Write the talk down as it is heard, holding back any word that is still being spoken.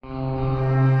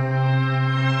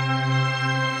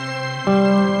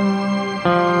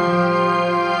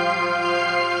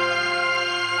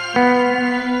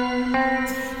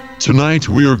Tonight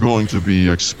we are going to be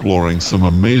exploring some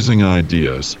amazing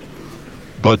ideas,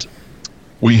 but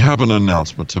we have an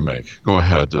announcement to make. Go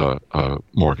ahead,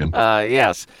 Morgan.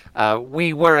 Yes.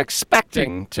 We were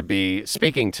expecting to be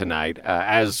speaking tonight,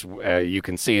 as you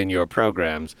can see in your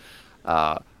programs,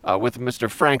 with Mr.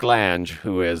 Frank Lange,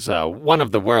 who is one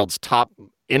of the world's top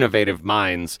innovative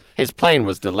minds. His plane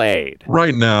was delayed.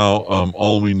 Right now,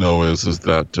 all we know is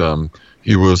that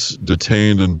he was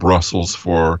detained in Brussels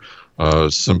for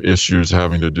some issues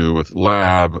having to do with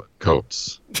lab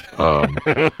coats.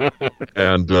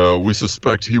 And we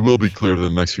suspect he will be cleared in the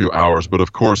next few hours. But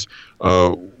of course,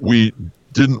 we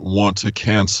didn't want to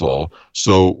cancel.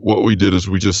 So what we did is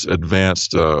we just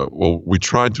advanced, we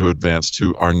tried to advance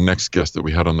to our next guest that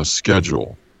we had on the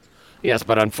schedule. Yes,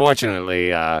 but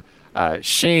unfortunately,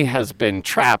 she has been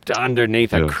trapped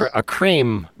underneath a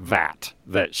cream vat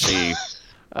that she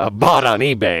bought on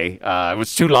eBay. It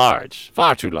was too large,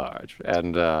 far too large.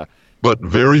 But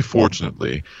very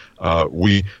fortunately,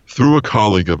 we, through a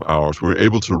colleague of ours, were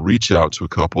able to reach out to a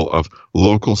couple of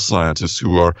local scientists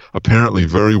who are apparently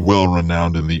very well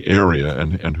renowned in the area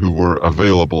and who were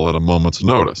available at a moment's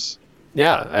notice.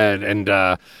 Yeah, and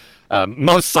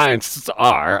most scientists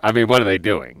are. I mean, what are they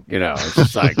doing? It's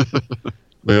just like...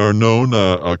 They are known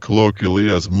colloquially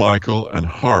as Michael and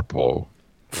Harpo,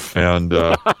 and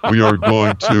we are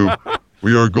going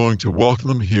to welcome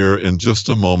them here in just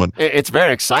a moment. It's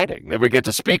very exciting that we get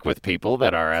to speak with people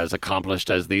that are as accomplished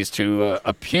as these two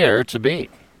appear to be.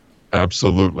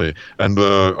 Absolutely, and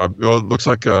it looks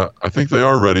like I think they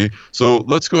are ready. So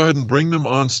let's go ahead and bring them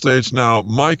on stage now,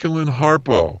 Michael and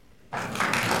Harpo.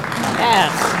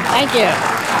 Yes, thank you.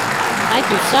 Thank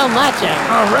you so much,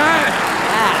 everyone. All right.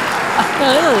 Yeah.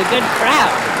 This is a good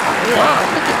crowd. Wow,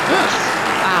 look at this.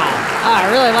 Wow. Oh,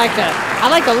 I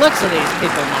like the looks of these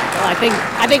people, Michael.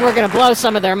 I think we're going to blow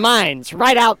some of their minds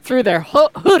right out through their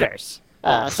hooters.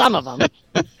 Some of them.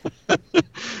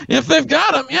 If they've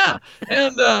got them, yeah.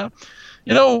 And, I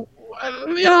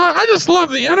just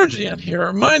love the energy in here. It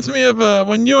reminds me of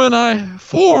when you and I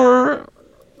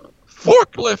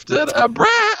forklifted a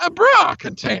bra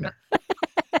container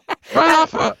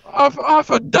right off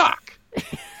a dock.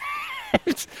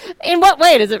 In what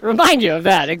way does it remind you of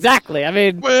that exactly? I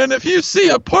mean, when if you see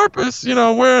a porpoise,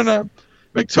 wearing a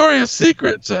Victoria's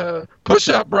Secret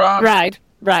push-up bra. Right.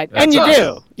 And you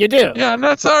do. Yeah, and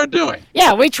that's our doing.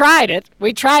 Yeah, we tried it.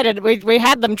 We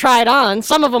had them try it on.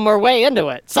 Some of them were way into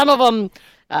it. Some of them,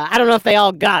 I don't know if they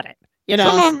all got it.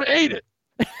 Some of them ate it.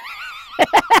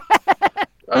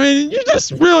 I mean, you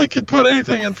just really could put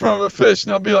anything in front of a fish,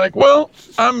 and they'll be like, well,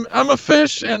 I'm a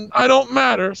fish, and I don't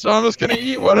matter, so I'm just going to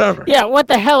eat whatever. Yeah, what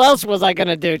the hell else was I going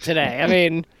to do today? I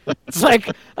mean, it's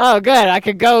like, oh, good, I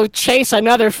could go chase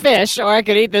another fish, or I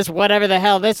could eat this whatever the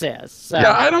hell this is. So.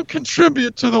 Yeah, I don't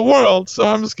contribute to the world, so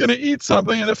I'm just going to eat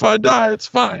something, and if I die, it's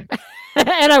fine.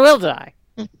 And I will die.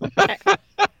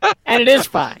 And it is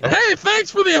fine. Hey,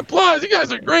 thanks for the applause. You guys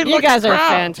are great. You guys are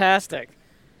fantastic.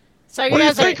 So what do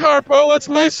you think, Harpo? Let's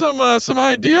lay some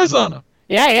ideas on them.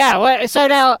 Yeah. So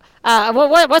now,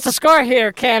 what's the score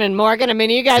here, Ken and Morgan? I mean,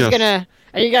 are you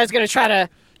guys gonna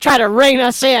try to rein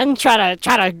us in, try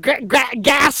to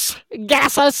gas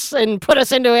us and put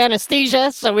us into anesthesia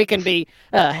so we can be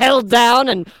held down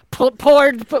and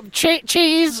poured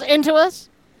cheese into us?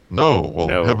 No,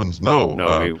 heavens, no.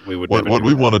 No, we would. What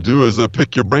we want to do is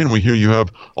pick your brain. We hear you have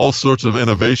all sorts of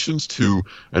innovations to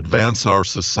advance our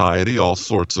society, all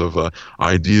sorts of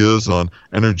ideas on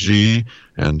energy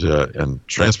and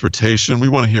transportation. We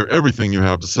want to hear everything you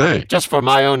have to say. Just for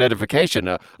my own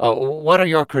edification, what are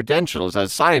your credentials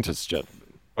as scientists, gentlemen?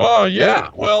 Oh,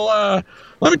 yeah. Well,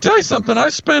 let me tell you something. I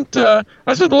spent the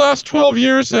last 12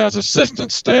 years as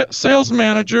assistant sales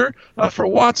manager for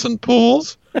Watson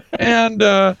Pools. And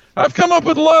I've come up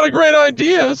with a lot of great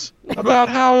ideas about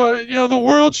how the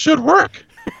world should work.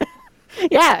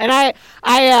 Yeah, and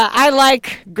I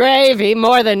like gravy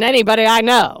more than anybody I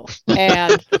know,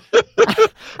 and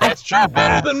that's true.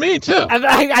 Better than me too.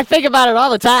 I think about it all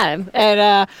the time,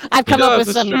 and I've come up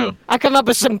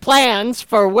with some plans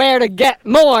for where to get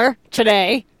more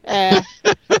today. And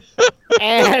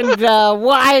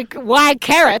why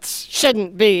carrots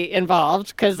shouldn't be involved,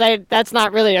 because that's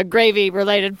not really a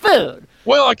gravy-related food.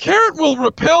 Well, a carrot will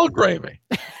repel gravy.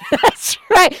 That's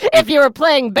right. If you were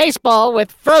playing baseball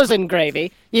with frozen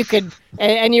gravy, you could,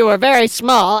 and you were very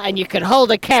small, and you could hold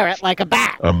a carrot like a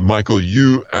bat. Michael,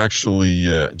 you actually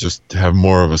just have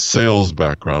more of a sales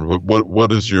background.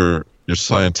 What is your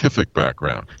scientific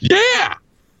background? Yeah.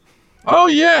 Oh,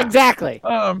 yeah. Exactly.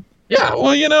 Yeah,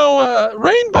 well,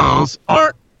 rainbows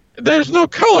there's no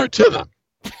color to them.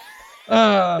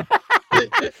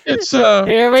 It's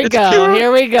Here we it's go. pure-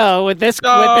 Here we go with this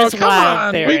No, with this come wild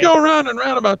on. theory. We go round and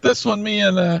round about this one. Me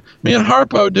and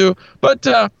Harpo do, but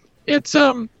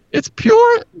it's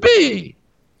pure B.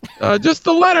 Just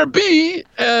the letter B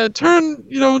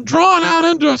drawn out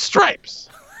into stripes.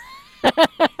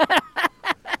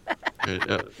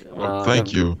 Well,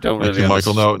 thank you. Don't Thank really you,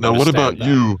 Michael. Now, what about understand that.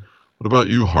 you? What about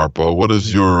you, Harpo? What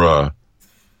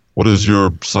is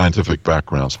your scientific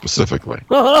background specifically?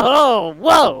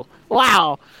 Whoa,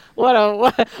 wow.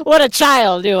 What a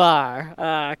child you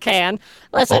are, Can.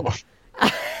 Listen, Oh,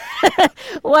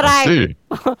 what I see.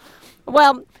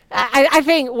 well, I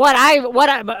think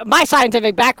my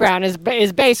scientific background is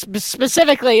based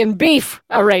specifically in beef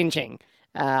arranging.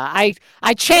 I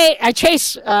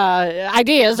chase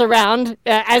ideas around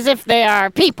as if they are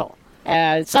people.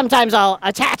 Sometimes I'll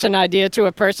attach an idea to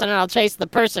a person and I'll chase the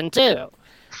person too.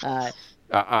 Are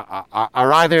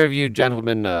either of you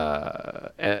gentlemen?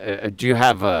 Do you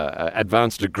have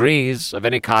advanced degrees of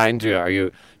any kind?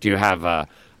 Do you have?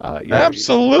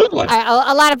 Absolutely.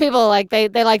 A lot of people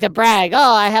they like to brag.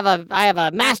 Oh, I have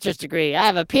a master's degree. I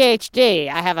have a PhD.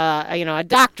 I have a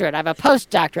doctorate. I have a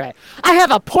postdoctorate. I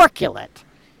have a porculate.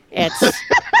 It's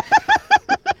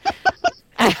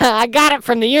I got it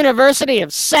from the University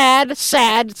of Sad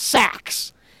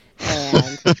Sacks.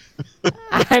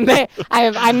 And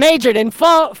I majored in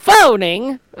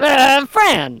phoning a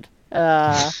friend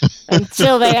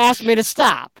until they asked me to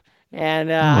stop.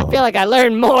 And I feel like I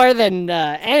learned more than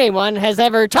anyone has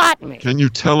ever taught me. Can you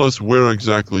tell us where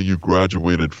exactly you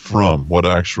graduated from? What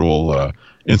actual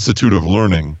institute of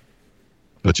learning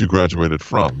that you graduated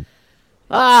from?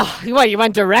 What, you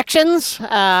want directions?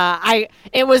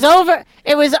 It was over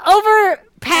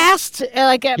past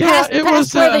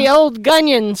past where the old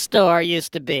Gunyon store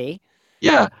used to be.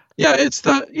 Yeah, it's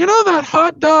that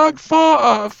hot dog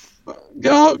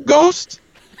ghost.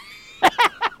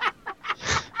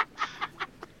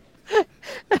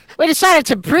 We decided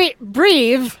to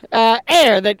breathe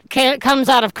air that comes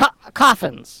out of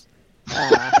coffins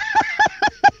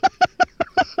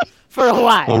for a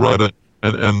while. All right,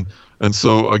 and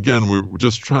so again, we're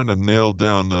just trying to nail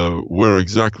down where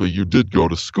exactly you did go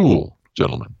to school,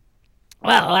 gentlemen.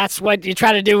 Well, that's what you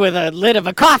try to do with a lid of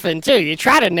a coffin too. You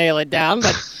try to nail it down,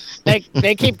 but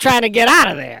they keep trying to get out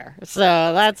of there. So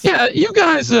that's You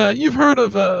guys, you've heard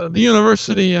of the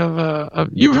University of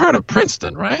you've heard of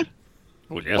Princeton, right?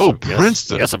 Well, yes, Oh,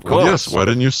 Princeton. Yes, of Well, course. yes, why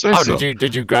didn't you say so?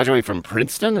 Did you graduate from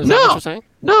Princeton? Is that what No. you're saying?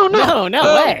 No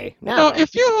way. No. No,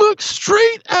 if you look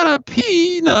straight at a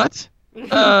peanut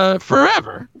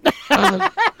forever,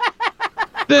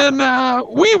 then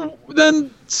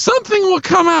something will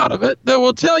come out of it that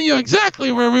will tell you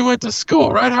exactly where we went to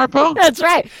school, right, Harpo? That's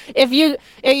right. If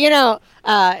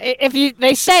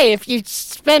they say if you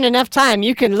spend enough time,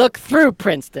 you can look through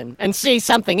Princeton and see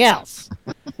something else.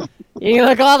 You can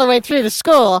look all the way through the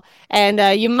school, and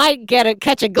you might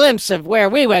catch a glimpse of where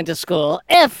we went to school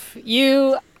if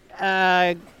you,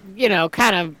 kind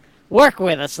of work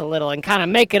with us a little and kind of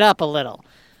make it up a little.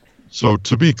 So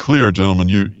to be clear, gentlemen,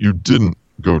 you didn't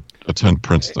go attend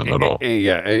Princeton at all.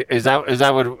 Yeah, is that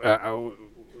what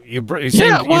you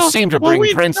seem to well, bring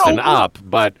we- Princeton no, up,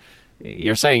 but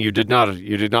you're saying you did not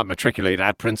matriculate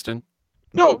at Princeton?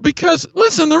 No, because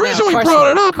listen, the reason of we course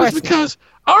brought not. it Of up course is because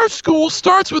our school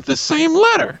starts with the same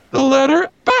letter, the letter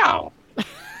bow.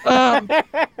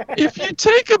 If you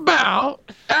take a bow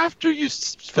after you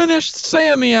finish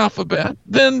saying the alphabet,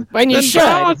 then When you then should.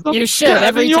 bow is the, You should yeah,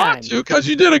 every then you time. ought to because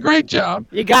you did a great job.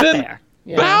 You got Then there.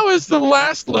 Yeah. Bow is the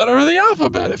last letter of the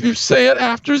alphabet if you say it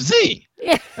after Z.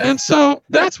 Yeah. And so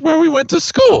that's where we went to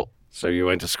school. So you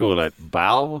went to school at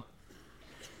Bow?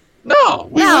 No,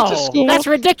 we went to No, school. that's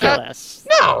ridiculous.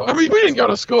 No, I mean we didn't go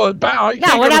to school at Bow. You No,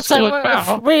 can't we're go to not school so. at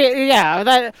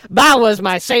Bow. Bow was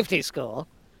my safety school.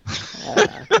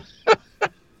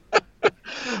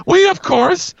 We, of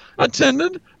course,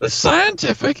 attended the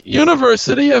Scientific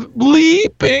University of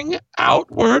Leaping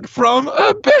Outward from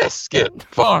a Biscuit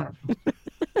Farm.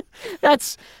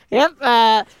 That's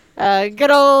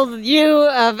good old U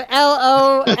of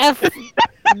LOFBF.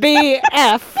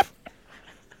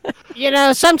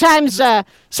 Sometimes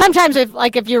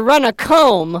if you run a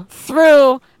comb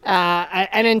through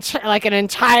an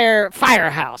entire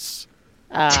firehouse,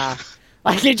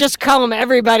 like you just comb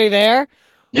everybody there.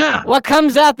 Yeah. What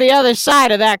comes out the other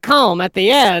side of that comb at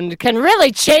the end can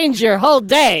really change your whole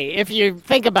day if you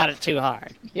think about it too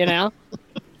hard,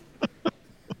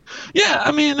 Yeah,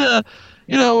 I mean,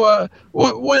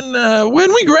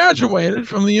 when we graduated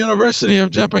from the University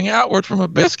of Jumping Outward from a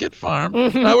Biscuit Farm, we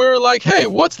were like, hey,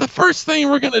 what's the first thing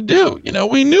we're going to do?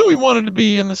 We knew we wanted to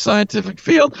be in the scientific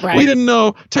field. Right. We didn't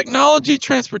know technology,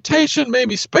 transportation,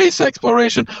 maybe space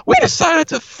exploration. We decided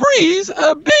to freeze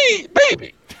a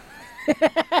baby.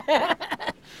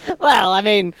 Well, I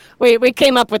mean, we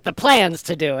came up with the plans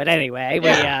to do it anyway.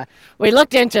 Yeah. We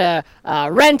looked into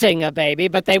renting a baby,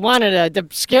 but they wanted a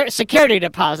security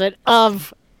deposit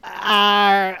of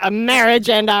our marriage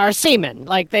and our semen.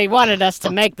 Like, they wanted us to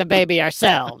make the baby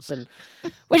ourselves, and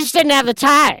we just didn't have the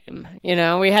time.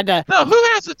 We had to. No, who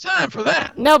has the time for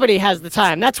that? Nobody has the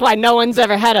time. That's why no one's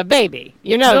ever had a baby.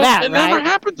 You know that, it right? never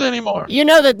happens anymore. You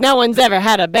know that no one's ever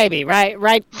had a baby, right?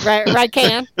 Right,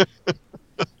 Can?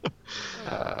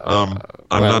 I'm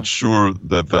not sure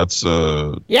that's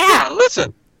Yeah.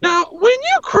 Listen, now when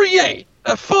you create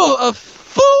a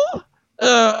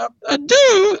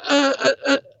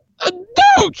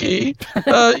dookie,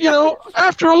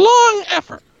 after a long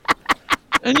effort,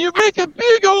 and you make a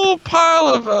big old pile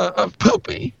of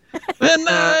poopy, then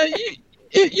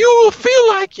you will feel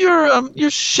like you're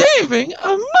shaving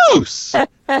a moose.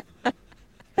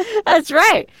 That's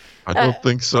right. I don't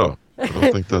think so. I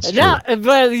don't think that's true. No,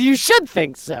 but you should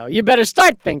think so. You better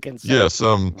start thinking so. Yes.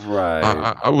 Right.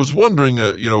 I was wondering,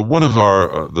 one of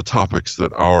the topics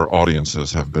that our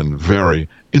audiences have been very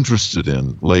interested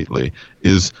in lately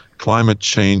is climate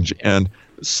change and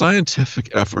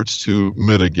scientific efforts to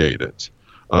mitigate it.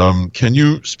 Can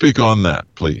you speak on that,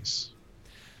 please?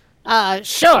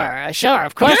 Sure.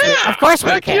 Of course, of course we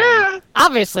heck can. yeah.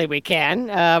 Obviously we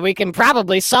can. We can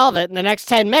probably solve it in the next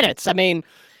 10 minutes. I mean,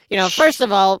 first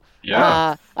of all,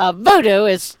 Yeah. voodoo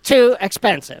is too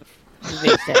expensive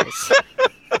these days.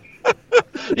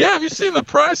 Yeah, have you seen the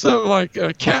price of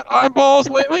cat eyeballs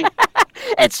lately?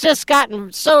 It's just gotten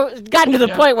to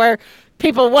the point where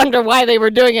people wonder why they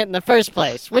were doing it in the first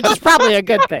place, which is probably a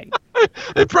good thing.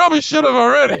 They probably should have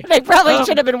already. They probably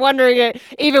should have been wondering it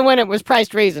even when it was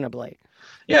priced reasonably.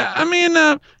 Yeah, I mean,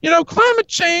 climate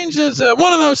change is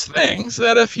one of those things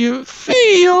that if you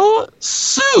feel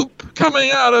soup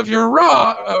coming out of your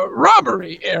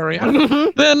robbery area,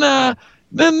 then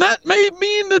that may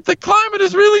mean that the climate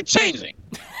is really changing.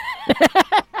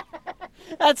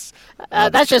 That's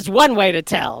just one way to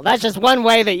tell. That's just one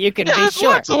way that you can be There's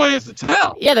sure. lots of ways to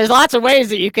tell. Yeah, there's lots of ways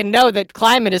that you can know that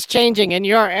climate is changing in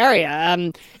your area.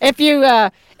 If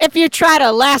you try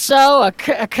to lasso a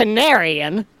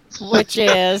canarian, which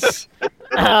is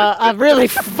a really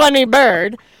funny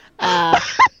bird, and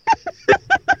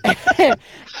if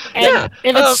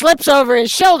it slips over his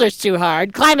shoulders too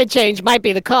hard, climate change might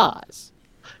be the cause.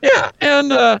 Yeah,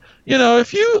 and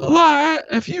if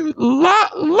you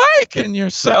liken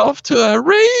yourself to a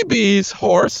rabies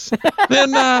horse,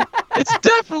 then it's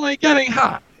definitely getting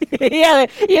hot. Yeah,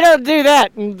 you don't do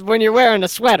that when you're wearing a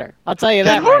sweater. I'll tell you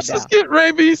that Can right horses now. get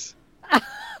rabies?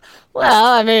 Well,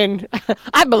 I mean,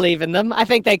 I believe in them. I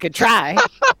think they could try.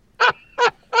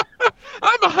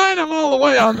 I'm behind them all the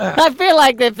way on that. I feel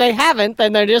like if they haven't,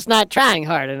 then they're just not trying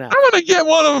hard enough. I want to get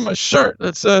one of them a shirt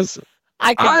that says,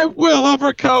 I I will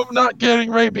overcome not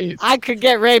getting rabies. could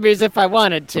get rabies if I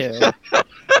wanted to.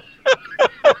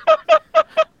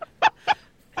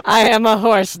 I am a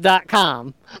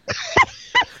horse.com.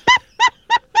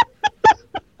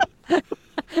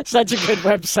 Such a good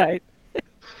website.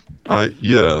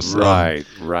 Yes. Right.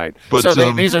 but,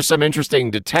 So these are some interesting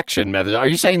detection methods. Are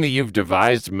you saying that you've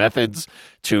devised methods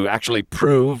to actually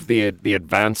prove the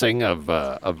advancing of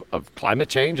climate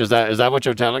change? Is that what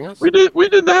you're telling us? We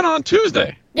did that on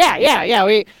Tuesday. Yeah.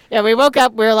 We woke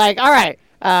up. We were like, all right.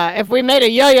 If we made a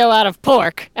yo-yo out of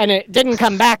pork and it didn't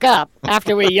come back up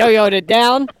after we yo-yoed it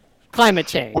down, climate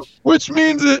change. Which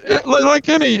means like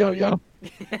any yo-yo.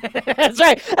 That's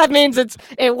right. That means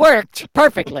it worked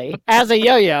perfectly as a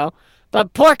yo-yo,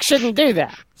 but pork shouldn't do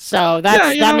that. So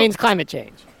that means climate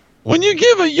change. When you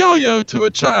give a yo-yo to a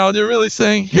child, you're really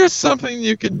saying, here's something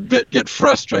you can get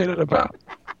frustrated about.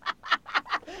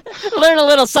 Learn a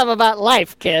little something about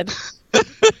life, kid.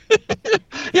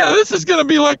 Yeah, this is going to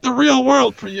be like the real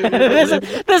world for you.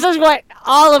 This is what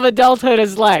all of adulthood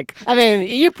is like. I mean,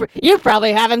 you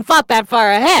probably haven't thought that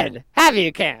far ahead, have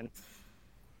you, Ken?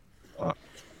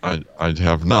 I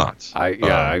have not.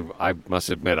 I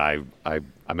must admit I'm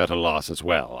at a loss as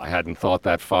well. I hadn't thought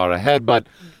that far ahead, but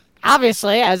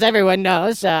Obviously, as everyone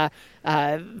knows, the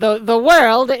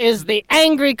world is the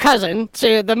angry cousin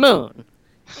to the moon,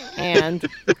 and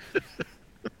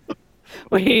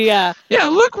we. Yeah,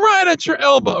 look right at your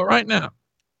elbow right now.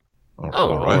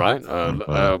 all right.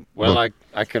 Well,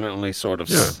 I can only sort of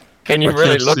Can you I really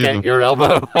can't look see at them. your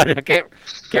elbow? I can't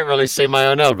really see my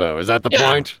own elbow. Is that the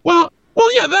Yeah. point? Well,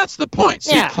 yeah, that's the point.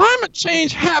 See, Yeah. climate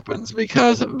change happens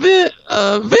because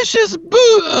vicious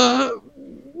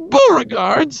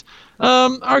Beauregards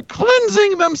are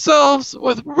cleansing themselves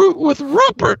with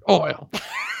Rupert oil.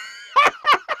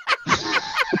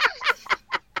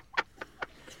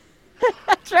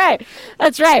 That's right.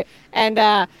 That's right. And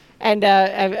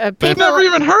They've people, never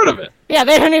even heard of it. yeah,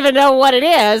 they don't even know what it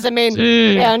is. I mean,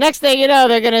 Gee. next thing you know,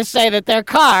 they're going to say that their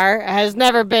car has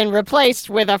never been replaced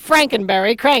with a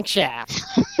Frankenberry crankshaft.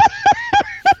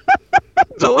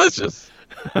 Delicious.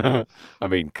 I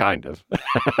mean, kind of.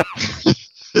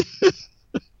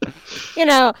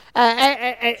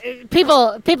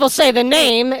 People say the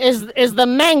name is the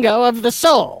mango of the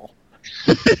soul.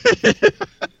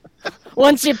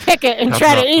 Once you pick it and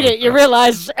try to eat it, you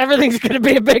realize everything's going to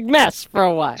be a big mess for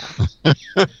a while.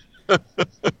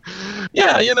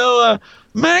 Yeah,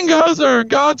 mangoes are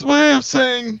God's way of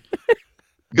saying,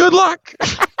 good luck.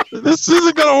 This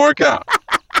isn't going to work out.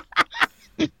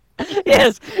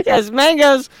 Yes,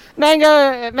 mangoes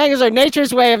are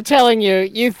nature's way of telling you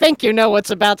you think you know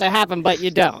what's about to happen, but you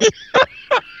don't.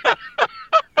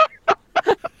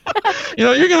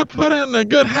 You're going to put in a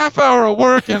good half hour of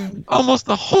work and almost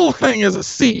the whole thing is a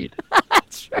seed.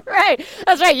 That's right.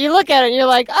 You look at it and you're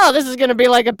like, oh, this is going to be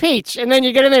like a peach. And then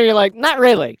you get in there and you're like, not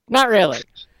really.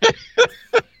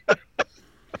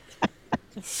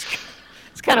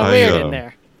 It's kind of weird in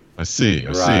there. I see.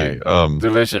 Right.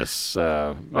 Delicious.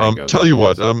 Mango. Tell you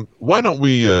what. Why don't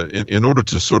we, in order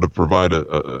to sort of provide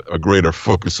a greater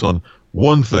focus on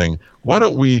one thing, why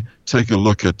don't we take a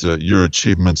look at your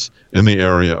achievements in the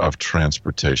area of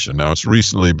transportation? Now, it's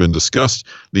recently been discussed,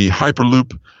 the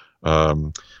Hyperloop,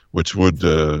 which would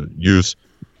use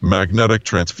magnetic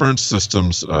transference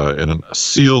systems in a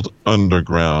sealed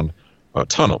underground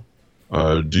tunnel.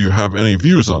 Do you have any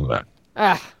views on that?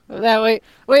 That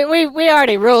we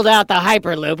already ruled out the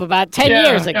Hyperloop about 10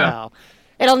 years ago. Yeah.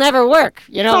 It'll never work.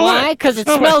 You know why? Because it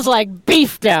smells like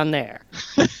beef down there.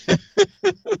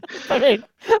 I mean,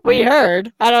 we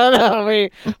heard. I don't know.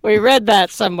 We read that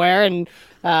somewhere, and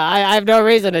I have no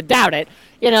reason to doubt it.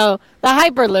 The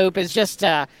Hyperloop is just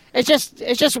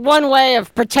it's just one way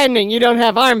of pretending you don't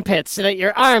have armpits, so that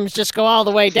your arms just go all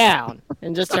the way down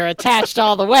and just are attached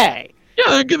all the way.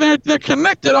 Yeah, they're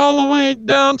connected all the way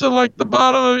down to like the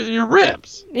bottom of your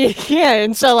ribs. Yeah,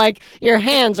 and so like your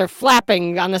hands are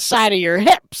flapping on the side of your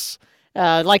hips,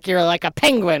 like you're like a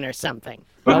penguin or something.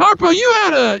 But Harpo,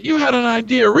 you had an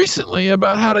idea recently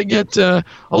about how to get a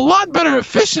lot better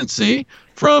efficiency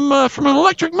from an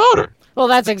electric motor. Well,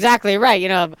 that's exactly right.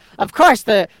 Of course,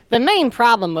 the main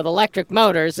problem with electric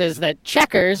motors is that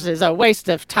checkers is a waste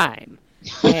of time.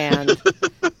 And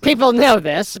people know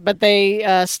this, but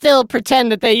they still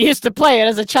pretend that they used to play it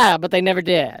as a child, but they never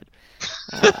did.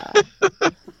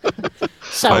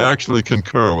 So I actually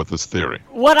concur with this theory.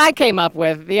 what I came up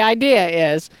with, the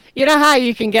idea is, you know how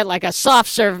you can get like a soft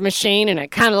serve machine and it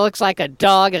kind of looks like a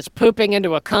dog is pooping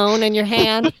into a cone in your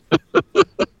hand?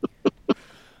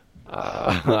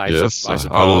 Yes, I suppose.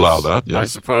 I'll allow that, yes. I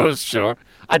suppose, sure.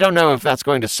 I don't know if that's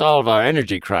going to solve our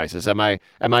energy crisis. Am I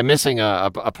missing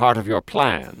a part of your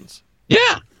plans?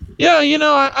 Yeah,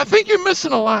 I think you're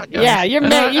missing a lot, guys. Yeah, And you I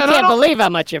can't don't- believe how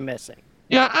much you're missing.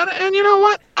 Yeah, and you know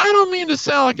what? I don't mean to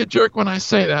sound like a jerk when I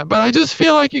say that, but I just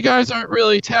feel like you guys aren't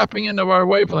really tapping into our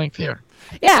wavelength here.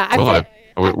 Yeah,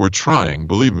 We're trying,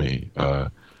 believe me.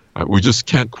 We just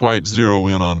can't quite zero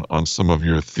in on some of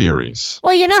your theories.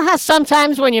 well, you know how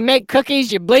sometimes when you make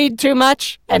cookies you bleed too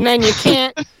much and then you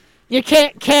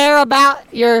can't care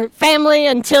about your family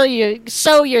until you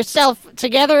sew yourself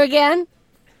together again?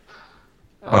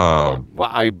 Well,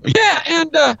 Yeah,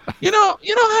 and you know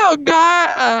how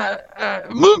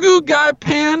Mugu Guy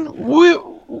Pan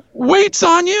waits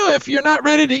on you if you're not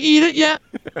ready to eat it yet.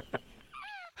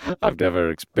 I've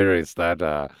never experienced that,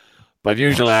 but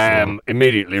usually I am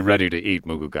immediately ready to eat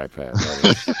Mugugai Pan.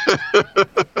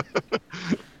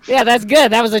 Yeah, that's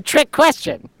good. That was a trick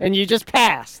question, and you just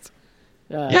passed.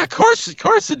 Yeah, of course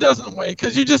it doesn't wait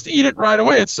because you just eat it right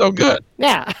away. It's so good.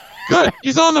 Yeah. Good.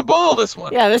 He's on the ball. This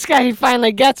one. Yeah, this guy, he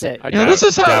finally gets it. This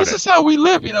is how we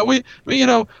live. We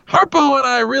Harpo and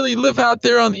I really live out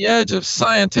there on the edge of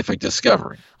scientific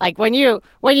discovery. Like when you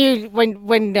did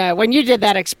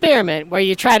that experiment where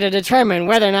you tried to determine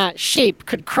whether or not sheep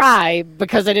could cry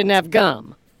because they didn't have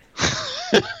gum.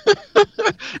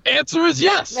 Answer is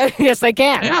yes. Yes, they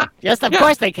can. Yeah. Yes, of Yeah.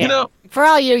 course they can. For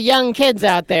all you young kids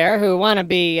out there who want to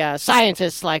be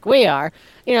scientists like we are,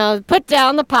 put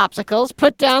down the popsicles,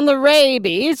 put down the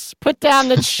rabies, put down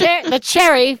the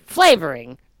cherry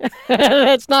flavoring,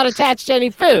 That's not attached to any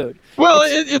food. Well,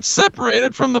 it's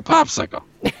separated from the popsicle.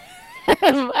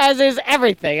 As is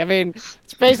everything. I mean,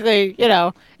 it's basically,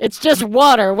 it's just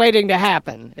water waiting to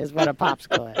happen is what a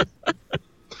popsicle is.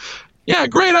 Yeah,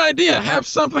 great idea. Have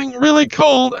something really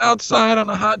cold outside on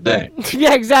a hot day.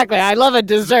 Yeah, exactly. I love a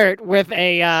dessert with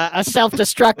a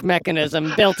self-destruct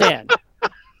mechanism built in.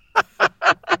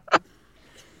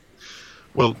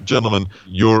 Well, gentlemen,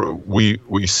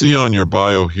 we see on your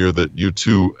bio here that you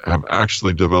two have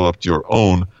actually developed your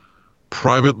own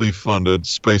privately funded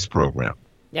space program.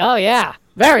 Oh yeah,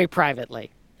 very privately.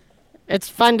 It's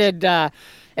funded.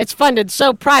 It's funded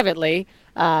so privately.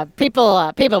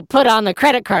 People put on the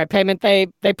credit card payment. They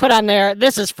put on there.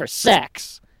 This is for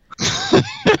sex.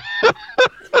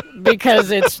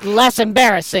 Because it's less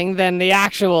embarrassing than the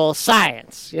actual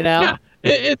science. Yeah,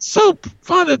 it's so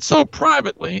funded so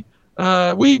privately.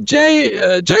 We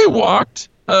jaywalked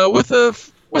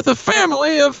with a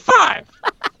family of 5.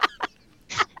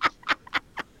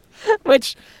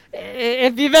 Which,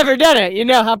 if you've ever done it, you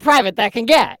know how private that can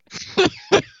get.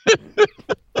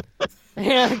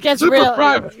 It gets Super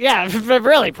private. Yeah,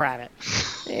 really private.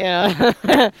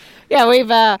 Yeah, yeah.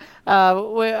 We've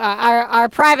our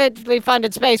privately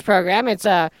funded space program. It's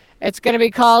going to be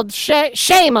called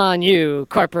Shame on You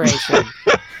Corporation.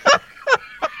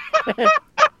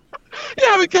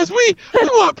 Yeah, because we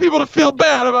want people to feel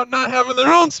bad about not having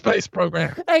their own space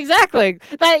program. Exactly.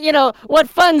 That, what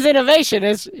funds innovation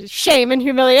is shame and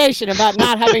humiliation about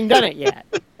not having done it yet.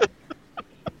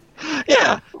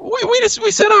 Yeah,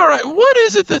 we said, all right, what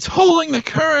is it that's holding the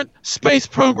current space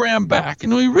program back?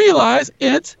 And we realized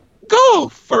it's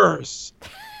gophers.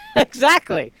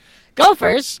 Exactly.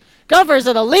 Gophers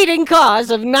are the leading cause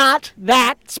of not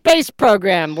that space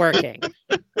program working.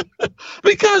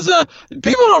 Because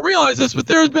people don't realize this, but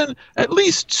there's been at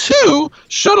least 2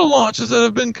 shuttle launches that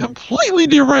have been completely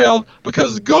derailed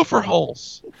because of gopher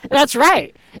holes. That's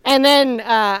right. And then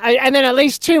at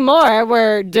least 2 more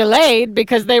were delayed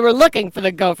because they were looking for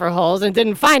the gopher holes and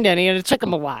didn't find any, and it took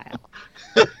them a while.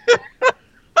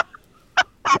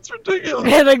 That's ridiculous.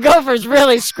 Yeah, the gophers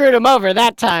really screwed them over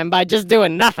that time by just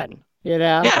doing nothing,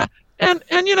 Yeah, and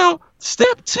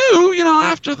step 2,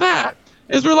 after that,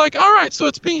 is we're like, all right, so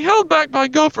it's being held back by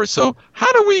gophers. So how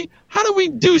do we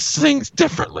do things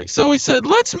differently? So we said,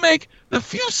 let's make the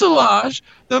fuselage,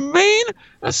 the main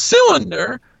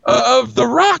cylinder of the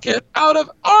rocket, out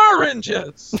of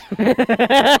oranges.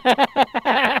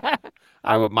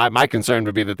 My concern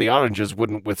would be that the oranges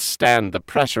wouldn't withstand the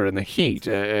pressure and the heat.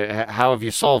 How have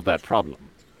you solved that problem?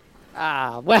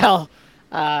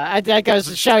 That goes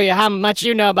to show you how much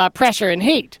you know about pressure and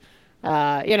heat.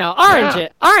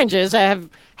 Oranges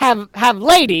have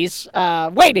ladies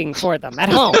waiting for them at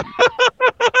home.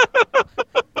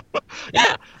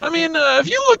 Yeah, I mean, if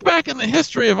you look back in the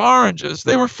history of oranges,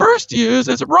 they were first used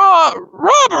as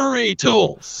robbery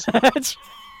tools. That's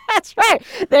right.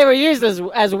 They were used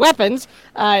as weapons.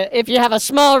 If you have a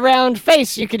small round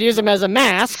face, you could use them as a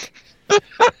mask.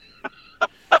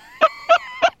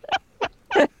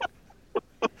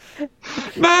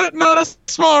 Not a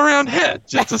small round head,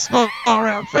 just a small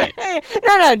round face.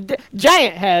 No,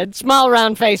 giant head, small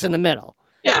round face in the middle.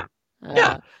 Yeah,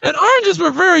 yeah. And oranges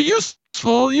were very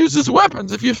useful, used as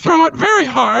weapons. If you throw it very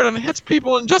hard and it hits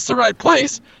people in just the right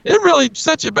place, it really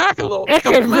sets you back a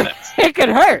couple minutes. It could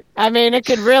hurt. I mean, it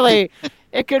could really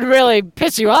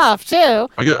piss you off too.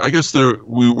 I guess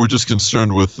we were just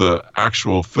concerned with the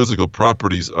actual physical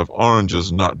properties of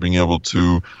oranges not being able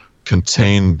to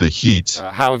contain the heat.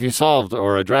 How have you solved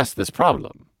or addressed this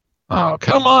problem? Oh,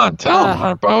 come on, tell them,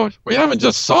 Harpo. We haven't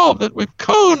just solved it, we've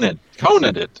coned it.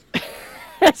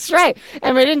 That's right.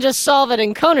 And we didn't just solve it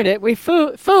and coned it, we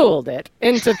fooled it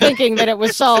into thinking that it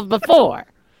was solved before.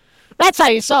 That's how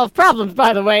you solve problems,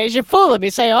 by the way, is you fool them. You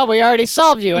say, oh, we already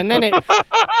solved you, and then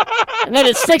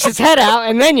it sticks its head out,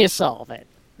 and then you solve it.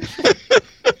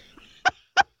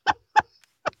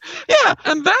 Yeah,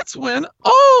 and that's when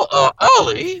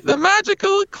Ollie, the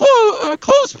magical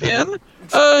clothespin,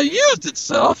 used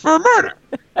itself for murder.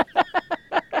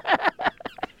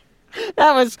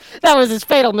 That was his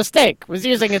fatal mistake, was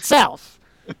using itself.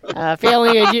 If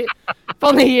only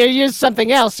you used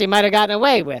something else, you might have gotten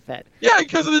away with it. Yeah,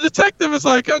 because the detective is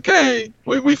like, okay,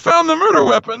 we found the murder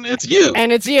weapon. It's you.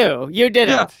 And it's you. You did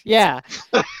it. Yeah.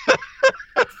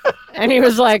 And he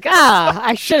was like,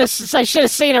 I should have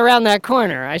seen around that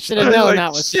corner. I should have known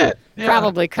that was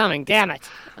probably coming. Damn it.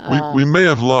 We may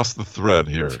have lost the thread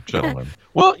here, gentlemen.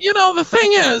 Well, the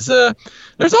thing is,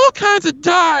 there's all kinds of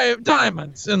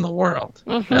diamonds in the world.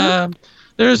 Mm-hmm.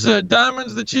 There's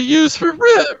diamonds that you use for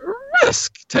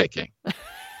risk taking.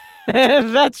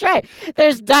 That's right.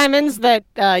 There's diamonds that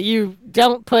you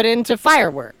don't put into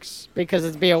fireworks because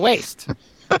it'd be a waste.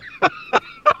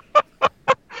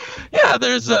 Yeah,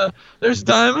 there's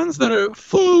diamonds that are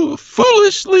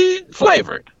foolishly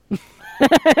flavored.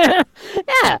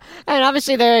 Yeah, and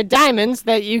obviously there are diamonds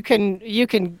that you can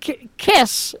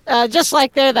kiss, just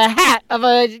like they're the hat of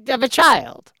a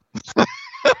child.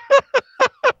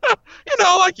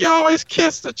 Like you always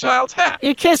kiss the child's hat.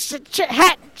 You kiss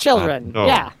hat children. No,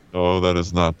 Yeah. no, that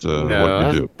is not No,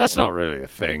 what you do. that's not really a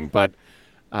thing. But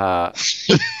I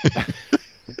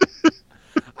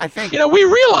think We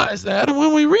realized that, and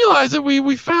when we realized it,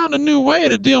 we found a new way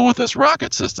to deal with this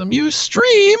rocket system. You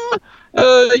stream,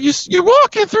 you're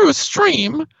walking through a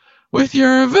stream with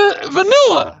your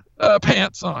vanilla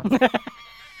pants on.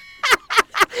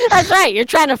 That's right. You're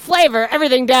trying to flavor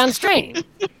everything downstream.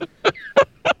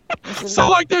 So,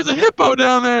 like, there's a hippo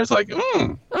down there. It's like,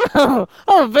 Oh,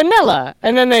 vanilla.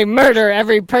 And then they murder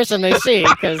every person they see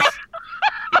because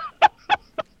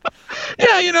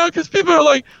yeah, because people are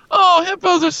like, oh,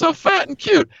 hippos are so fat and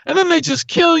cute. And then they just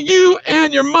kill you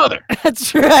and your mother.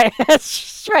 that's right.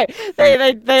 That's right.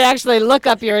 They actually look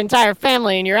up your entire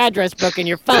family in your address book and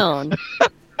your phone.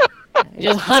 You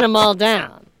just hunt them all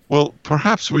down. Well,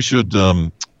 perhaps we should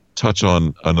touch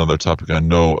on another topic I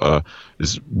know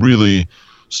is really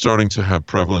starting to have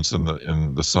prevalence in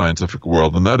the scientific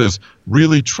world, and that is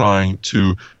really trying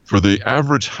to, for the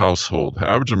average household, the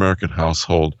average American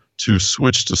household, to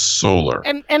switch to solar.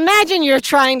 Imagine you're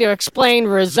trying to explain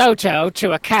risotto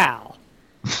to a cow.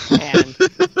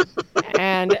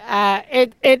 And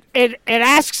it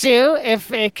asks you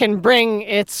if it can bring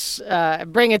its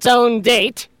own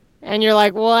date, and you're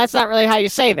like, well, that's not really how you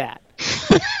say that.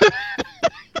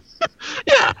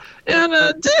 Yeah,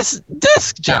 and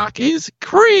disc jockeys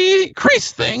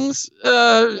crease things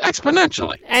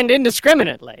exponentially. And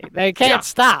indiscriminately. They can't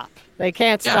stop. They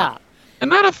can't stop.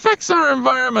 And that affects our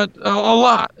environment a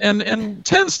lot and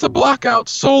tends to block out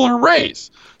solar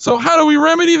rays. So how do we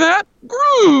remedy that?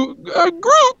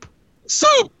 Group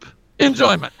soup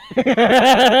enjoyment. We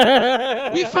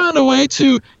found a way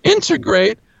to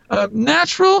integrate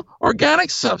natural organic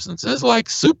substances like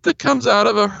soup that comes out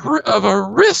of a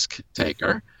risk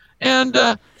taker and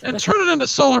turn it into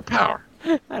solar power.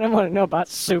 I don't want to know about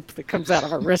soup that comes out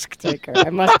of a risk taker. I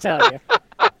must tell you.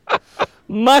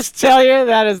 Must tell you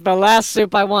that is the last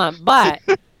soup I want. But,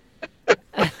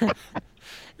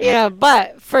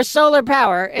 but for solar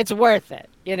power, it's worth it.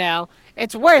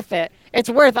 It's worth it. It's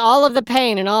worth all of the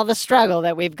pain and all the struggle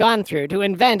that we've gone through to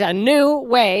invent a new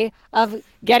way of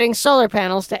getting solar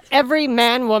panels to every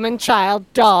man, woman, child,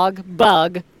 dog,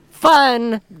 bug,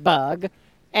 fun bug,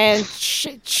 and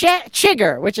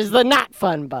chigger, which is the not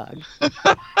fun bug,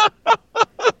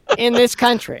 in this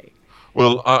country.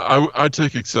 Well, I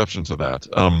take exception to that.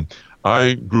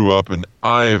 I grew up in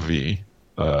Ivy,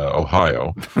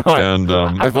 Ohio, and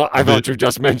I thought you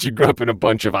just meant you grew up in a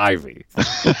bunch of ivy.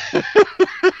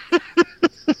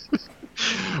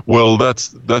 Well,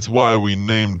 that's why we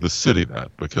named the city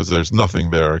that, because there's nothing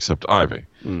there except ivy,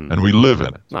 and we live in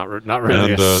it. Not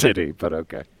really a city, but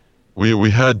okay.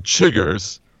 We had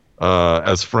chiggers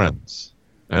as friends,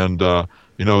 and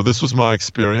this was my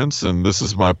experience, and this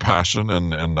is my passion,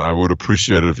 and I would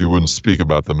appreciate it if you wouldn't speak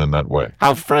about them in that way.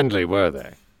 How friendly were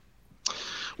they?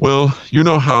 Well, you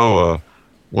know how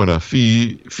when a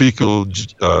fecal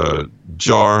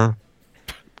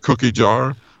cookie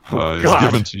jar is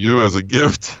given to you as a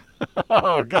gift.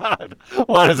 Oh, God.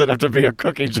 Why does it have to be a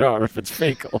cookie jar if it's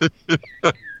fecal?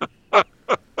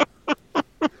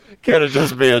 Can't it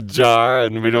just be a jar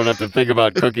and we don't have to think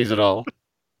about cookies at all?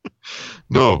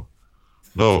 No,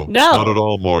 not at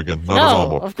all, Morgan. Not at all,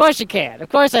 Morgan. Of course you can. Of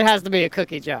course it has to be a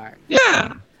cookie jar.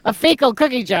 Yeah. A fecal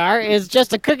cookie jar is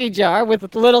just a cookie jar with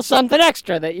a little something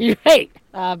extra that you hate.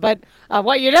 But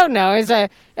what you don't know is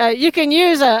you can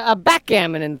use a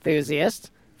backgammon enthusiast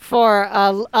for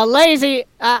a lazy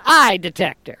eye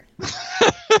detector.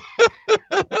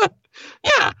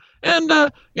 Yeah, and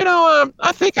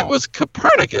I think it was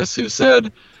Copernicus who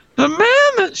said, "The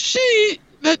man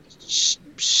that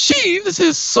sheathes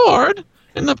his sword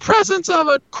in the presence of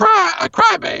a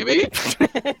crybaby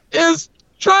is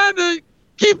trying to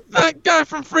keep that guy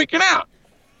from freaking out."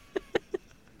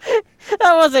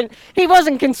 He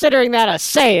wasn't considering that a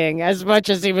saying as much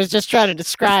as he was just trying to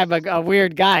describe a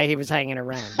weird guy he was hanging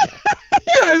around with.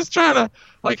 Yeah, he was trying to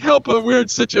help a weird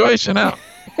situation out.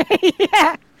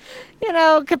 Yeah.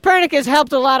 Copernicus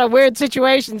helped a lot of weird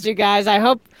situations, you guys. I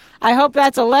hope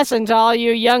that's a lesson to all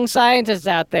you young scientists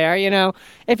out there.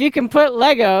 If you can put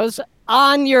Legos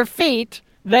on your feet,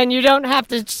 then you don't have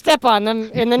to step on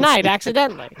them in the night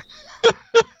accidentally.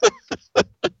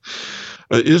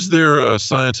 Is there a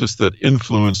scientist that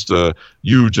influenced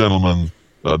you gentlemen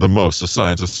the most, a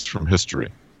scientist from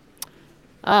history?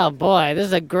 Oh boy, this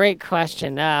is a great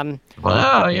question.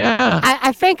 Wow, yeah.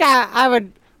 I think I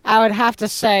would have to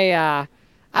say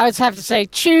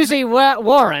Choosy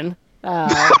Warren.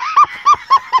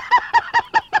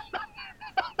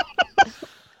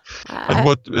 And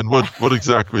what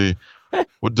exactly,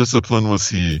 what discipline was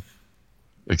he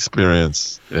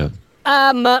experienced in?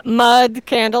 Mud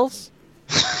candles.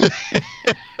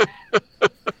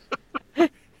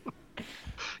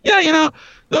 Yeah,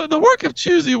 the work of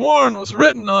Choosy Warren was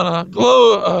written on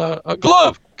a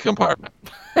glove compartment.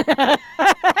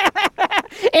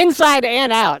 Inside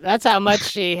and out. That's how much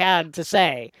she had to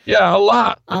say. Yeah, a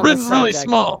lot. On Written the really subject.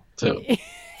 small, too.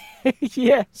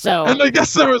 Yeah. So. And I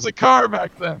guess there was a car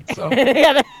back then, so.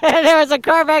 Yeah, there was a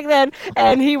car back then,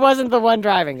 and he wasn't the one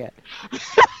driving it.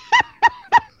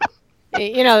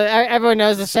 Everyone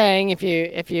knows the saying: if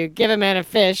you give a man a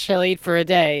fish, he'll eat for a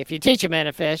day. If you teach a man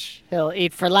a fish, he'll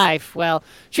eat for life. Well,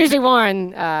 Choosy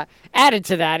Warren added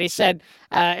to that. He said,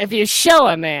 if you show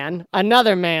a man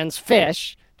another man's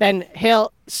fish, then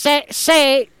he'll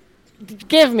say,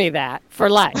 "Give me that for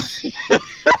life."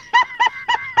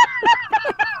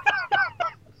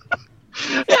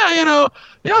 Yeah,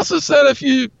 he also said if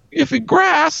you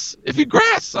grass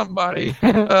somebody,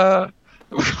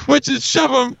 which is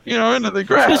shove them, into the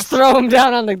grass. Just throw him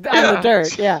down on the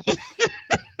dirt. Yeah.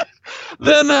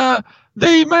 Then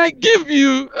they might give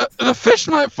you the fish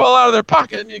might fall out of their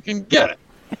pocket and you can get it.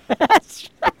 That's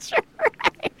right.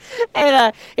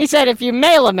 And he said if you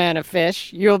mail a man a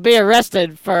fish, you'll be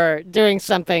arrested for doing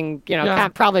something,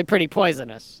 probably pretty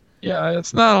poisonous. Yeah,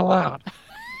 it's not allowed.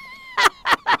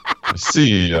 I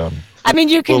see. I mean,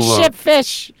 you can ship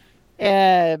fish,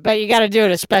 but you got to do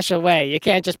it a special way. You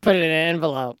can't just put it in an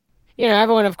envelope.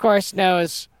 Everyone, of course,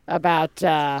 knows about,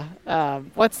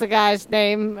 what's the guy's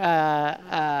name?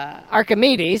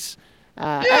 Archimedes.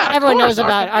 Everyone knows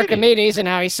about Archimedes and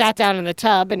how he sat down in the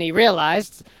tub and he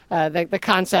realized the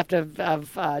concept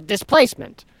of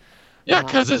displacement. Yeah,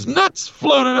 because his nuts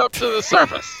floated up to the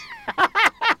surface.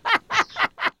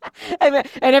 And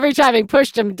every time he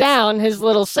pushed him down, his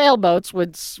little sailboats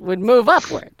would move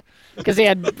upward because he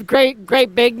had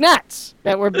great big nuts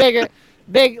that were big,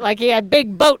 like he had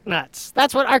big boat nuts.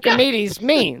 That's what Archimedes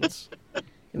means. It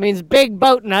means big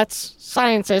boat nuts,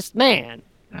 scientist man.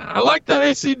 I like that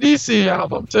AC/DC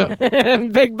album too.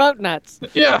 Big boat nuts.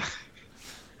 Yeah.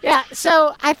 Yeah.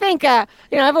 So I think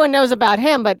everyone knows about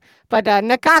him, but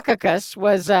Nikakakis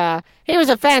was he was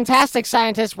a fantastic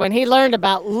scientist when he learned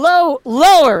about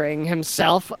lowering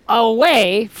himself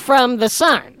away from the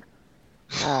sun.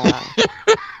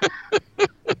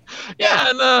 Yeah,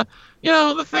 and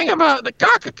the thing about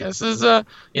Nikakakis is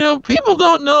people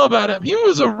don't know about him. He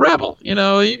was a rebel.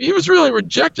 He was really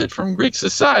rejected from Greek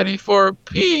society for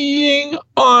peeing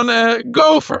on a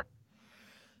gopher.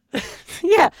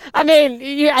 Yeah, I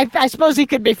mean, I suppose he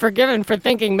could be forgiven for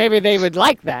thinking maybe they would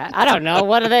like that. I don't know.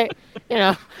 What are they?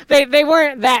 They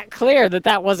weren't that clear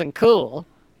that wasn't cool.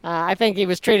 I think he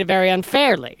was treated very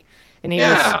unfairly, and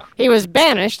he was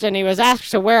banished, and he was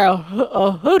asked to wear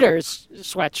a Hooters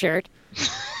sweatshirt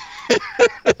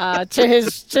to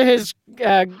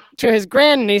his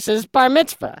grandniece's bar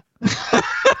mitzvah.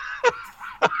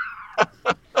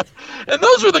 And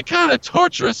those were the kind of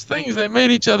torturous things they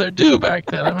made each other do back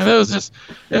then. I mean, it was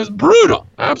brutal,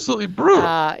 absolutely brutal.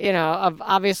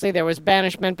 Obviously there was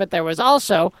banishment, but there was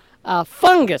also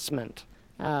fungusment,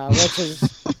 which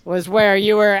was where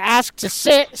you were asked to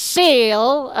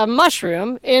seal a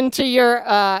mushroom into your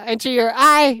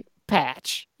eye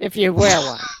patch if you wear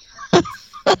one.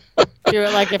 If it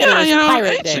was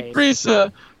Pirate Days. Ancient Greece,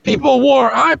 people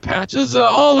wore eye patches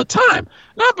all the time.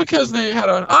 Not because they had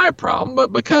an eye problem,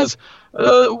 but because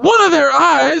one of their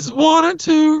eyes wanted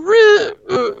to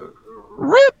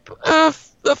rip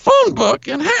the phone book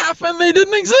in half, and they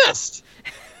didn't exist.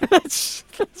 That's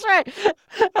right.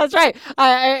 That's right.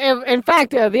 In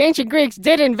fact, the ancient Greeks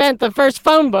did invent the first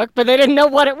phone book, but they didn't know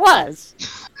what it was.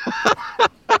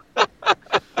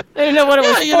 They didn't know what it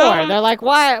was for. They're like,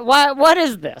 why? What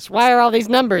is this? Why are all these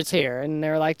numbers here? And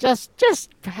they're like, just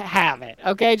have it,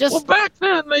 okay? Well, back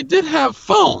then they did have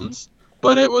phones,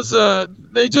 but it was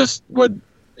they just would.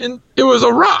 It was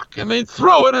a rock, and they'd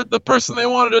throw it at the person they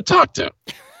wanted to talk to.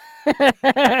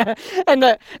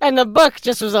 and the book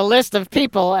just was a list of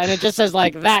people, and it just says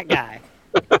like that guy.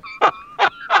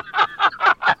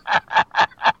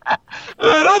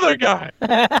 That other guy.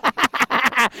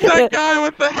 That guy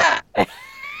with the hat.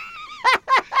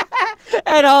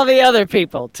 And all the other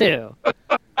people, too.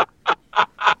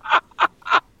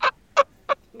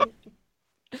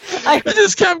 It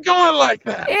just kept going like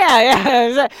that.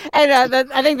 Yeah.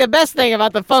 And I think the best thing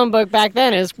about the phone book back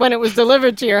then is when it was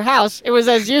delivered to your house, it was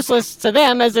as useless to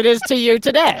them as it is to you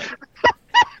today.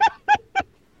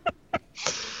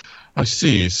 I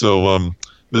see. So,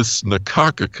 this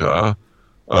Nakakaka,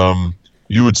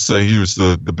 you would say he was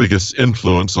the biggest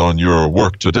influence on your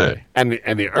work today. And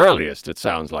the earliest, it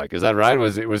sounds like. Is that right?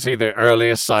 Was he the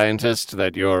earliest scientist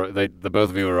that the both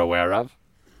of you are aware of?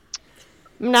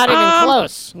 Not even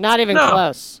close. Not even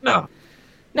close. No.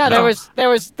 No, there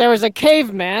was a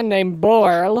caveman named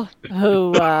Borl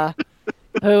who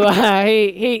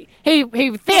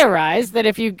he theorized that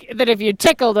if you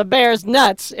tickled a bear's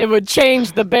nuts, it would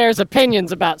change the bear's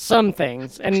opinions about some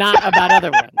things and not about other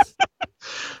ones.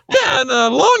 Yeah, and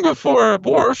long before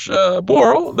Borl,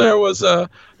 there was man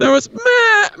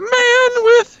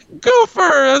with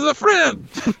gopher as a friend.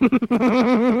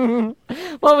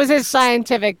 What was his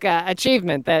scientific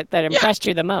achievement that impressed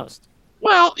you the most?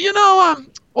 Well, you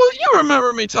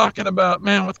remember me talking about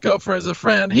man with gopher as a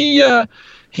friend. He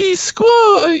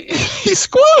squowed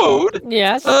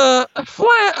Yes. a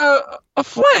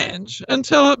flange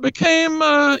until it became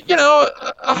a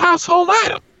household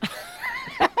item.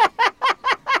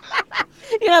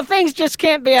 Things just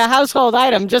can't be a household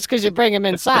item just because you bring them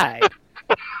inside.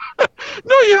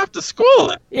 No, you have to squoll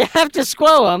it. You have to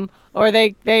squow them, or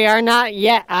they are not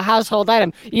yet a household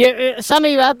item. Some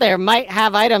of you out there might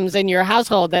have items in your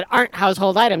household that aren't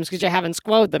household items because you haven't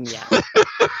squowed them yet.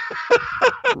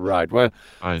 Right. Well,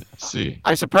 I see.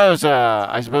 I suppose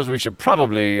we should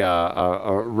probably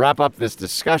wrap up this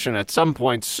discussion at some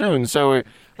point soon. So,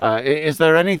 is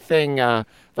there anything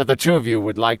that the two of you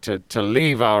would like to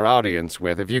leave our audience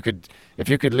with? If you could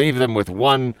leave them with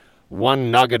one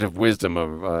nugget of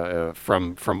wisdom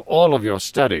from all of your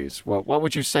studies, what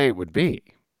would you say it would be?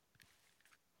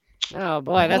 Oh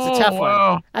boy, that's a tough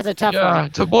one. That's a tough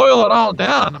one. To boil it all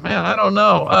down, man, I don't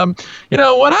know.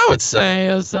 What I would say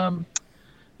is, when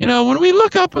we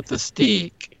look up at the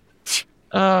steak,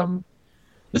 the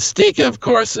steak, of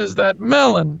course, is that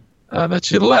melon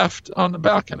that you left on the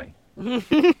balcony.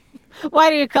 Why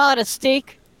do you call it a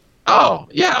steak? Oh,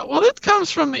 yeah. Well, it comes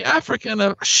from the African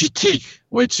of shitik,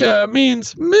 which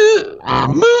means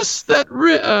moose that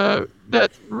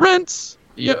rents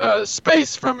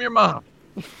space from your mom.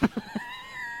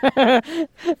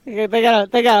 They got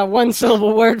a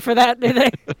one-syllable word for that, do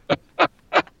they?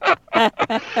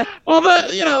 Well,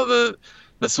 the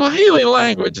Swahili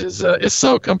language is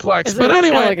so complex. But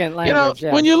anyway, language,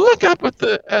 when you look up at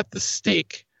the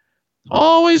steak,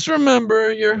 always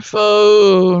remember your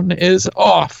phone is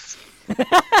off.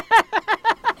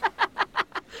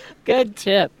 Good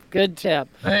tip.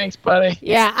 Thanks, buddy.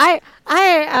 Yeah, I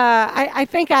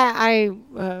think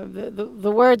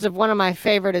the words of one of my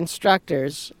favorite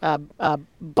instructors,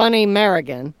 Bunny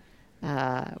Merrigan,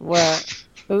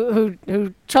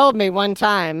 who told me one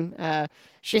time.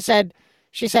 She said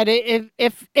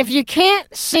if you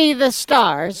can't see the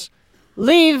stars,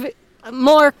 leave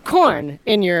more corn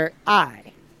in your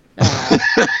eye.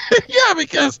 Yeah,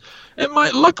 because it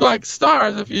might look like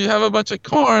stars if you have a bunch of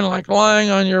corn lying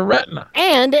on your retina.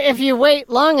 And if you wait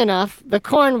long enough, the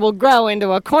corn will grow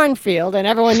into a cornfield, and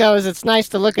everyone knows it's nice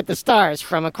to look at the stars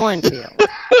from a cornfield.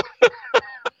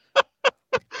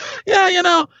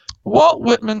 Yeah, Walt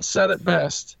Whitman said it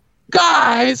best.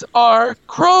 Guys are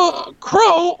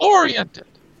crow-oriented.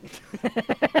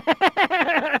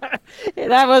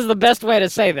 That was the best way to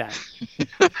say that.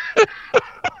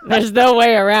 There's no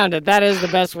way around it. That is the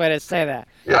best way to say that.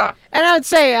 Yeah. And I would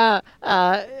say,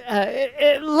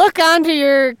 look onto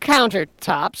your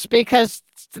countertops because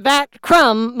that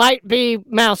crumb might be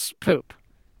mouse poop.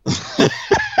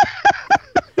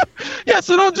 Yeah,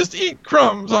 so don't just eat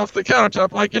crumbs off the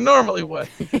countertop like you normally would.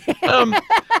 And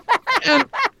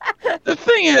the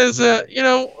thing is,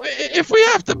 if we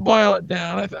have to boil it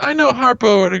down, I know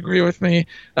Harpo would agree with me.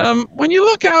 When you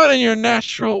look out in your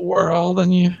natural world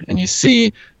and you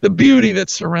see the beauty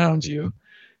that surrounds you,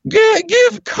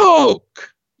 give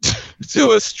Coke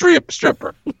to a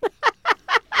stripper.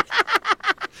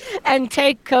 And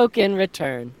take Coke in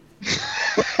return.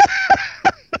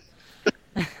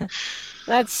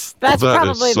 That's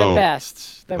probably the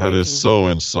best. That is so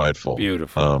insightful.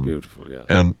 Beautiful, yeah.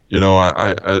 And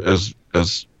I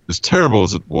as terrible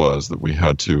as it was that we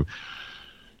had to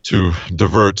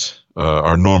divert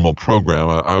our normal program,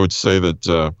 I would say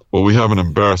that we have an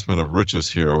embarrassment of riches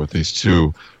here with these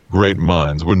two great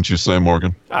minds, wouldn't you say,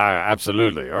 Morgan?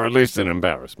 Absolutely, or at least an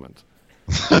embarrassment.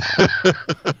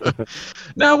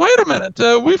 Now wait a minute,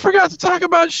 we forgot to talk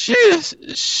about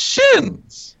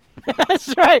shins.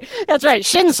 That's right. That's right.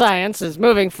 Shin science is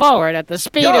moving forward at the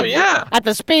speed Oh, of yeah. at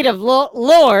the speed of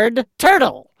Lord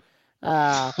Turtle.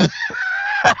 Yeah,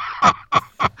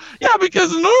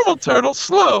 because the normal turtle's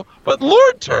slow, but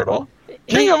Lord Turtle,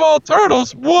 king of all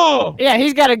turtles, whoa. Yeah,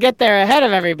 he's got to get there ahead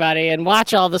of everybody and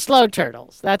watch all the slow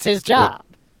turtles. That's his job.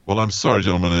 Well, I'm sorry,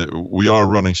 gentlemen. We are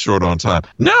running short on time.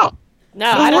 No. No,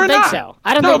 I don't we're think not. so.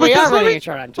 I don't No, think we because are running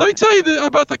short on time. Let me tell you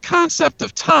about the concept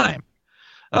of time.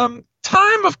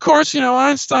 Time, of course,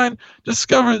 Einstein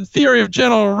discovered the theory of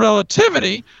general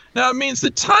relativity. Now, it means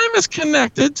that time is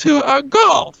connected to a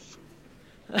golf.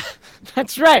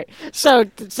 That's right. So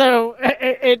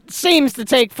it seems to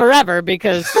take forever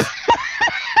because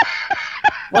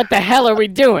what the hell are we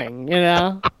doing,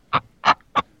 Yeah,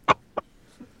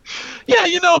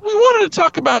 we wanted to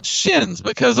talk about shins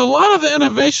because a lot of the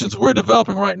innovations we're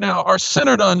developing right now are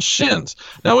centered on shins.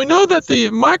 Now, we know that the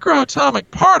microatomic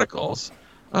particles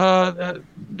that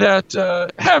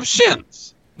have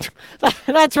shins.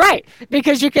 That's right,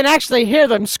 because you can actually hear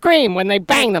them scream when they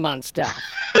bang them on stuff.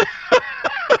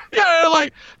 Yeah, they're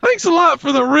like, thanks a lot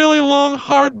for the really long,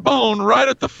 hard bone right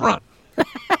at the front.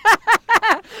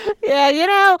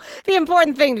 Yeah, the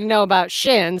important thing to know about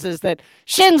shins is that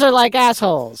shins are like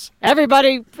assholes.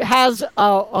 Everybody has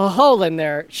a hole in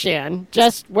their shin,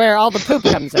 just where all the poop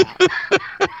comes out.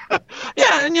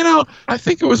 Yeah, and I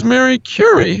think it was Mary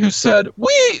Curie who said,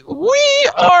 we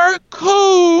are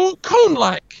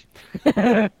cone-like.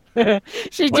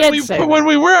 She did say when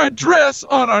we wear a dress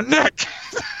on our neck.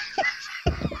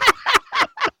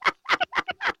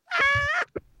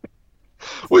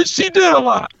 Which she did a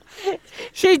lot.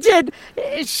 She did.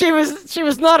 She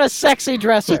was not a sexy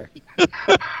dresser.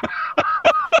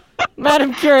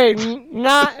 Madame Curie,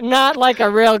 not like a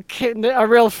real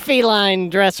feline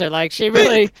dresser. Like she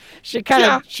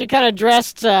kind of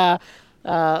dressed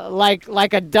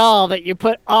like a doll that you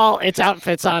put all its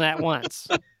outfits on at once.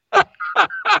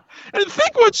 And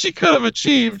think what she could have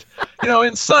achieved,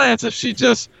 in science if she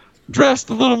just dressed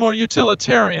a little more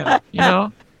utilitarian,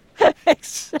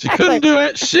 Exactly. She couldn't do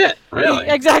it. Shit, really.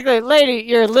 Exactly, lady.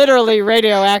 You're literally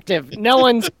radioactive. No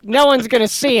one's gonna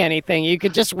see anything. You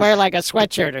could just wear like a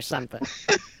sweatshirt or something.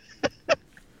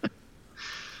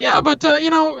 Yeah, but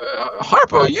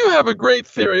Harpo, you have a great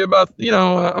theory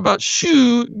about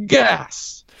shoe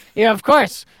gas. Yeah, of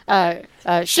course.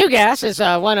 Shoe gas is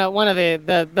one of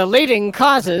the leading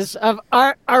causes of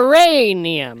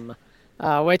uranium.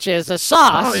 Which is a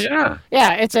sauce. Oh yeah.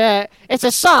 Yeah, it's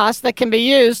a sauce that can be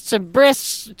used to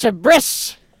bris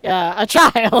a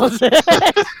child.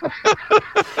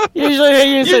 Usually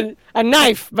they use a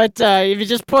knife, but if you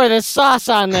just pour this sauce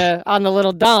on the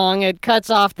little dong, it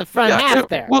cuts off the front half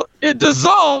there. Well, it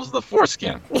dissolves the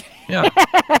foreskin. Yeah.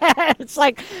 It's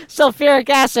like sulfuric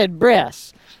acid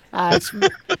bris. It's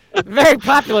very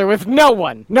popular with no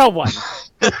one.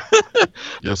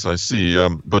 Yes, I see.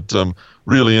 But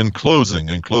really, in closing,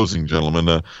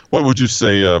 gentlemen, what would you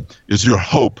say is your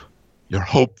hope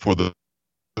for the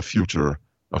future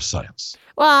of science?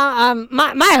 Well,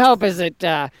 my hope is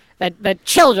that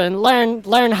children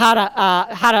learn how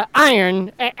to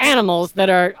iron animals that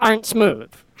aren't smooth.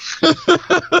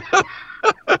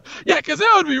 Yeah, because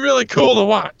that would be really cool to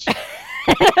watch.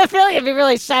 I feel like it'd be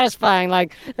really satisfying.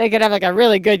 Like they could have like a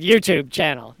really good YouTube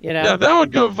channel. Yeah, that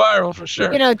would go viral for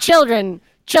sure. Children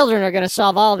are going to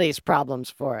solve all these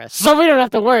problems for us, so we don't have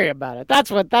to worry about it.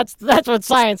 That's what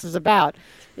science is about: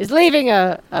 is leaving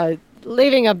a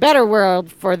better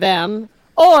world for them,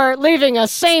 or leaving a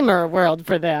saner world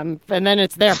for them, and then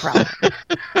it's their problem.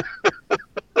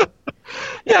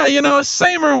 Yeah, a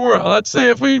saner world. I'd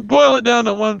say if we boil it down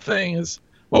to one thing, is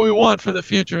what we want for the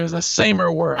future is a saner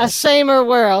world. A saner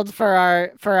world for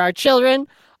our children,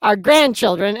 our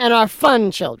grandchildren, and our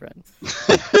fun children.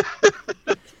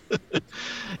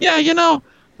 Yeah,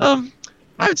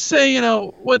 I'd say,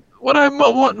 what I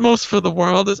want most for the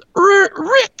world is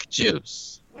Rick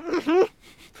juice. Mm-hmm.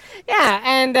 Yeah,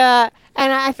 and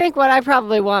I think what I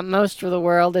probably want most for the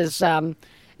world is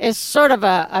sort of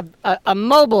a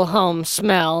mobile home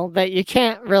smell that you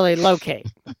can't really locate.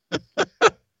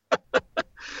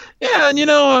 Yeah, and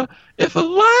if a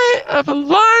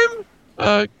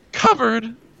lime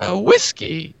covered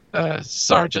whiskey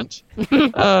sergeant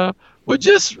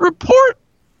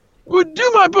would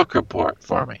do my book report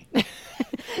for me.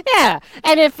 Yeah,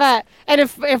 and if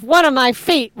one of my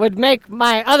feet would make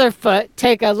my other foot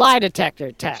take a lie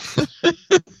detector test.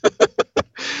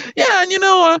 Yeah, and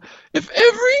if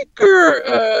every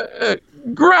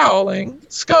growling,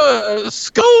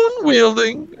 scone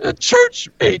wielding church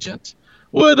agent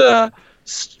would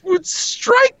would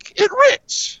strike it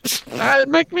rich. It'd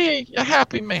make me a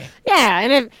happy man. Yeah,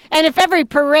 and if every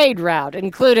parade route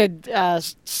included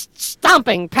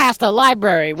stomping past a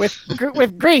library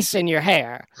with grease in your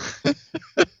hair,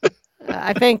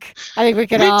 I think we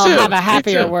could all have a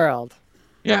happier world.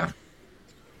 Yeah.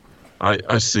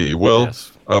 I see. Well,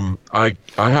 Yes. I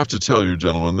have to tell you,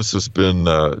 gentlemen, this has been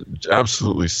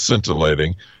absolutely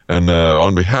scintillating. And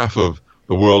on behalf of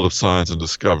the world of science and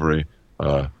discovery,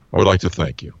 I would like to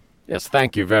thank you. Yes,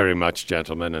 thank you very much,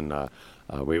 gentlemen, and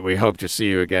we hope to see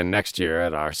you again next year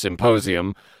at our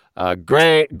symposium,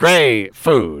 Gray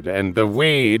Food and the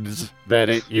Weeds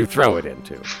that you throw it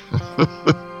into.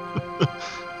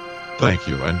 Thank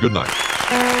you, and good night.